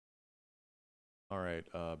All right,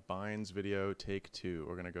 binds video take 2.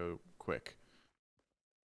 We're gonna go quick.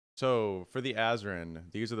 So for the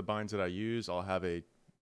Azeron, these are the binds that I use. I'll have a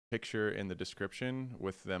picture in the description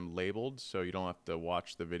with them labeled, so you don't have to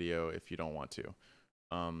watch the video if you don't want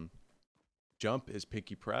to. Jump is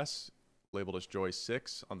pinky press, labeled as joy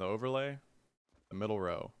 6 on the overlay, the middle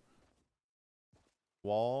row.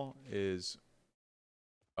 Wall is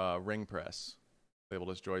ring press, labeled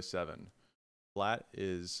as joy 7. Flat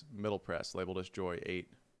is middle press, labeled as joy 8.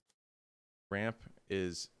 Ramp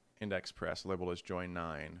is index press, labeled as joy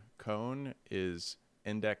 9. Cone is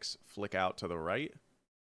index flick out to the right,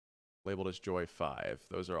 labeled as joy 5.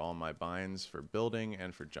 Those are all my binds for building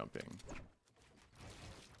and for jumping.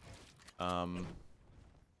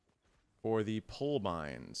 For the pull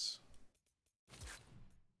binds,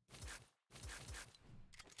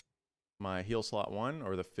 my heal slot 1,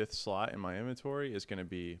 or the 5th slot in my inventory, is going to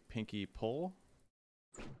be pinky pull.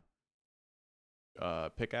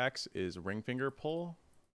 Pickaxe is ring finger pull,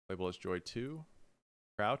 labeled as joy 2.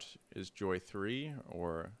 Crouch is joy 3,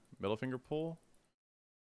 or middle finger pull.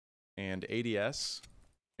 And ADS,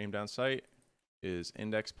 aim down sight, is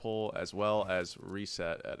index pull as well as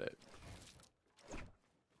reset edit.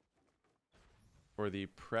 For the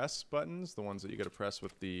press buttons, the ones that you got to press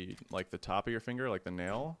with the the top of your finger, like the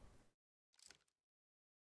nail.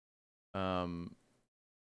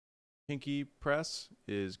 Pinky press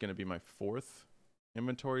is going to be my 4th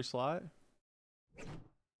inventory slot.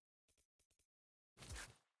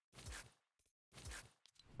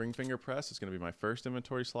 Ring finger press is going to be my 1st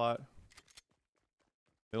inventory slot.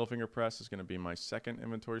 Middle finger press is going to be my 2nd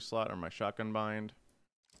inventory slot, or my shotgun bind.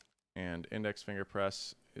 And index finger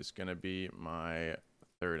press is going to be my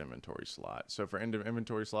 3rd inventory slot. So for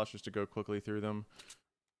inventory slots, just to go quickly through them.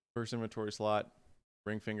 1st inventory slot,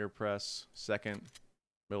 ring finger press. 2nd,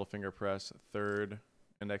 middle finger press. 3rd,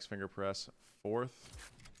 index finger press. 4th,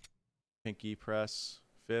 pinky press.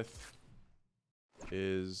 5th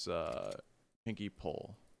is pinky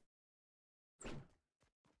pull.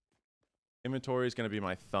 Inventory is going to be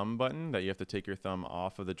my thumb button that you have to take your thumb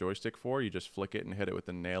off of the joystick for. You just flick it and hit it with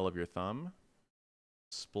the nail of your thumb.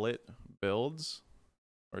 Split builds,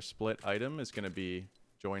 or split item, is going to be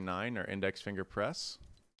joy 9, or index finger press.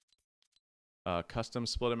 Custom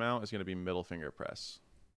split amount is going to be middle finger press.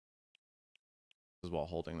 This is while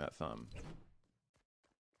holding that thumb.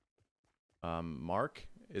 Mark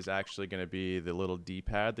is actually going to be the little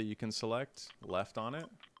D-pad that you can select left on it.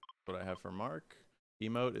 That's what I have for mark.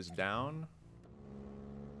 Emote is down.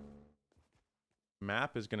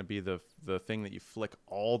 Map is going to be the thing that you flick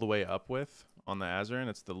all the way up with on the Azeron.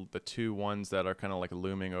 It's the 2 ones that are kind of like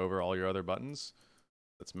looming over all your other buttons.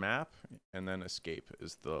 That's map, and then escape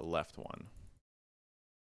is the left one.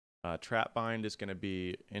 Trap bind is going to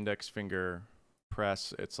be index finger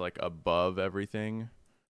press. It's like above everything.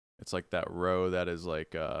 It's like that row that is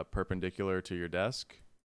like perpendicular to your desk.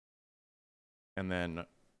 And then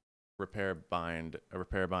repair bind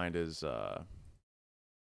is the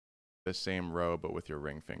same row but with your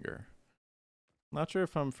ring finger. Not sure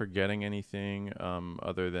if I'm forgetting anything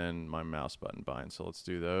other than my mouse button bind, so let's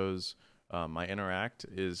do those. My interact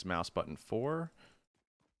is mouse button 4.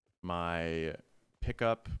 My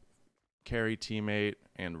pickup, carry teammate,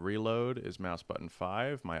 and reload is mouse button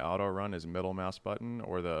 5. My auto run is middle mouse button,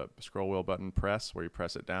 or the scroll wheel button press where you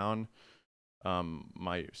press it down.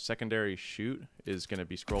 My secondary shoot is going to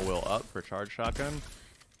be scroll wheel up for charge shotgun.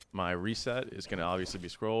 My reset is going to obviously be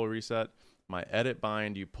scroll reset. My edit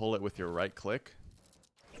bind, you pull it with your right click.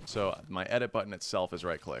 So my edit button itself is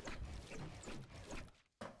right click.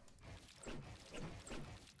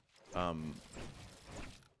 And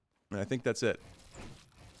I think that's it.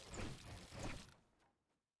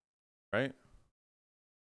 Right?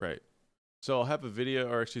 Right. So I'll have a video,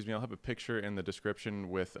 or excuse me, I'll have a picture in the description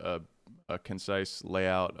with a concise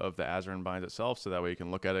layout of the Azeron binds itself, so that way you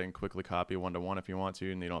can look at it and quickly copy one-to-one if you want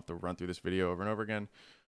to, and you don't have to run through this video over and over again.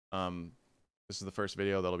 This is the first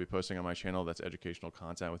video that I'll be posting on my channel that's educational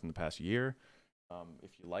content within the past year.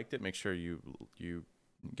 If you liked it, make sure you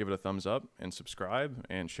give it a thumbs up and subscribe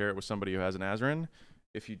and share it with somebody who has an Azeron.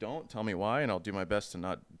 If you don't, tell me why, and I'll do my best to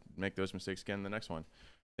not make those mistakes again in the next one.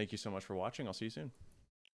 Thank you so much for watching. I'll see you soon.